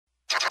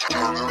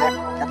With the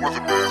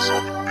bass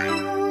on the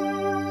beat.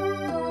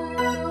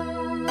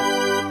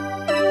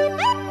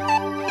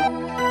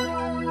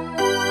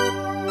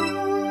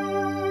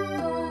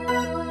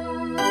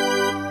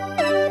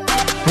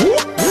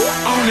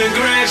 On the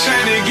grind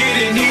trying to get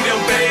it, need them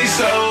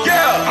pesos.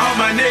 Yeah. All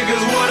my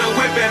niggas wanna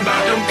whippin'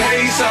 bout them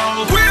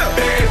pesos.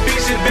 Bad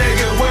bitches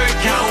begging work,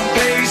 count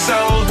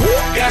pesos.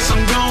 Got some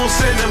goons,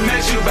 send them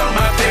at you bout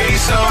my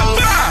pesos.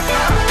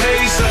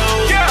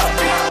 Pesos, yeah.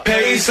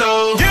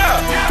 Pesos, yeah.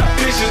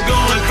 Bitches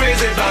going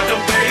crazy bout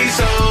them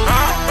pesos.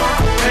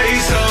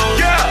 Pesos,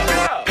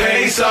 yeah.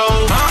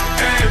 Pesos,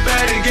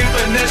 everybody get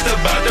finessed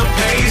about them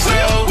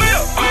pesos.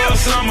 All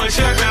summer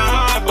checking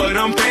hard for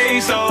them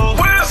pesos.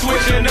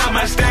 Switching up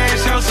my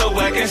stash out so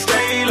I can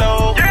stay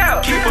low.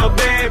 Keep a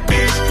bad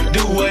bitch,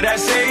 do what I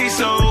say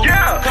so.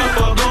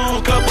 Couple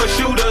goons, couple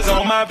shooters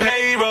on my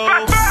payroll.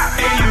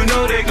 And you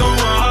know they going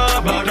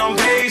hard about them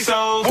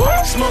pesos.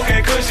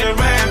 Smoking cushion,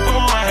 riding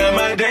for how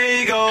my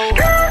day go.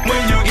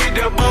 When you get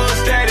the buzz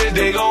status,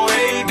 they gon'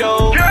 hate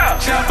though.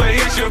 Chopper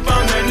hit you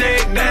from the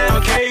neck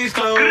down, case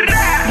closed.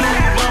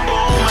 Move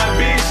bumper on my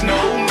bitch, no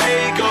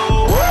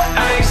Mako.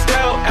 Iced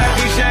out, I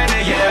be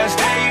shining, yeah, I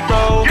stay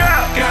pro.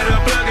 Got a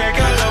plug in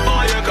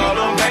California, call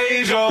them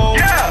Pedro.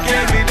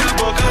 Gave me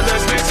double cause I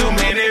spent too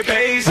many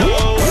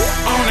pesos.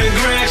 On the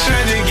grind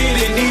trying to get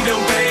it, need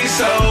them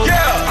pesos.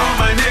 All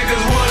my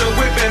niggas wanna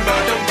whippin'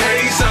 bout them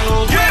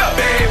pesos.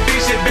 Bad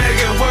bitches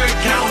begging work,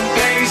 count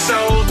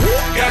pesos.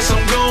 Got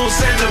some goons,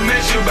 send them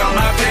at you bout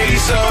my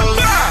pesos.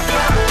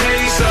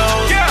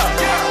 Pesos,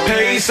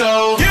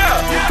 pesos,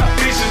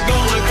 bitches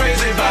going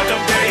crazy bout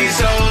them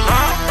pesos.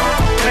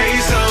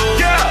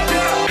 Pesos,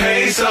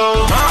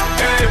 pesos,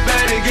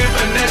 everybody get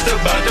finessed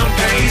about them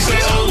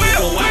pesos.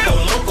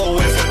 Loco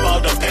if it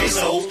bought them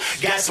pesos.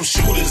 Got some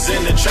shooters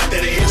in the trap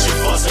that'll hit you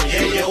for some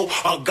yayo.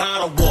 A God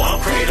of war, I'm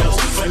Kratos.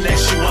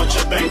 Finesse you on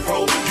your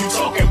bankroll. You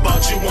talking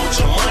about you want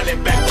your money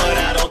back, but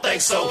I don't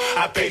think so.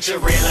 I paid your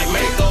rent like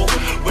Mako,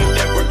 with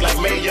that work like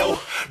Mayo.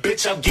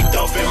 Bitch, I'm geeked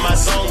off in my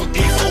zone,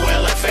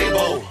 D4L like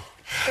Fabo.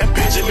 And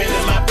Benjamin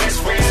is my best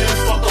friend.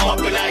 Fuck him up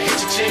and I hit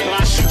your chin.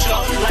 I shoot you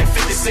up like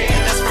 50 Cent.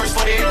 That's first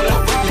for the head, no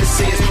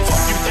witnesses.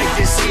 Fuck you think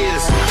this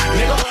is?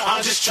 Nigga,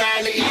 I'm just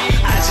trying to eat.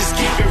 I just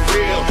keep it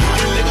real.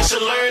 You niggas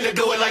should learn to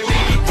do it like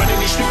me. Running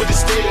these streets with the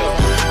steel.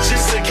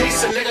 Just in case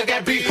a nigga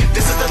got beat.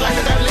 This is the life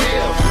that I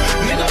live.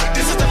 Nigga,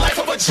 this is the life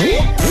of a G.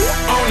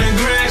 On the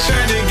grind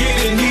trying to get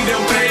it, need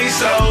them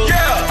pesos.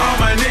 All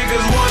my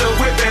niggas wanna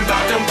whippin'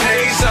 bout them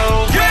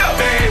pesos.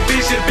 Bad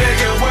bitches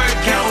begging work,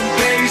 count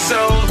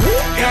pesos.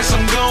 Got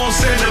some goons,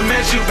 send them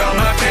at you bout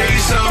my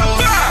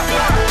pesos.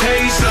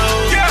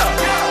 Pesos,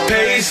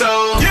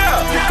 pesos,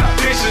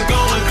 bitches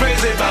going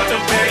crazy bout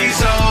them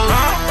pesos.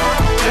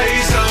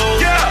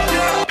 Pesos,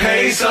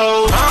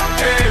 pesos,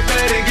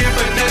 everybody get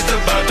finessed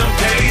about them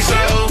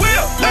pesos.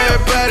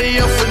 Everybody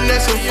up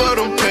finessing for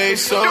them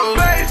pesos. All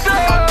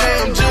day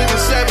I'm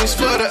jugging sevens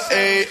for the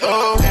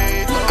AO.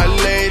 I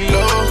lay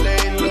low,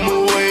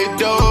 move way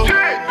though.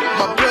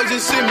 My plug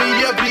just hit me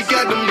up, he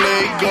got them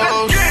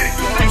Legos.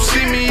 You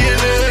see me in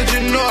the hood,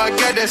 you know I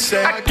got that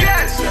sack.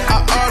 I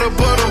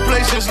audible them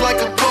places like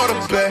a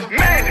quarterback.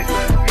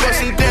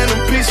 Bustin' down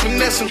them piece,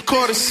 finessing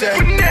quarter sack.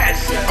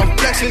 I'm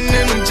flexing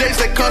in them J's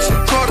that cost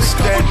some quarter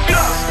stack.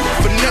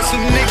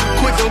 Finessing nigga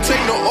quick, don't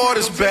take no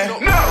orders back.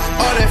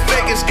 All that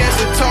fake is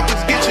gangsta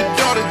talkers, get your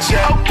daughter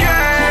jacked.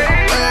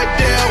 Every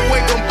day I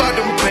wake up by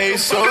them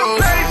pesos.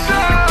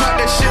 Pop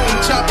that shit and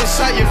chop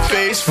inside your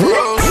face.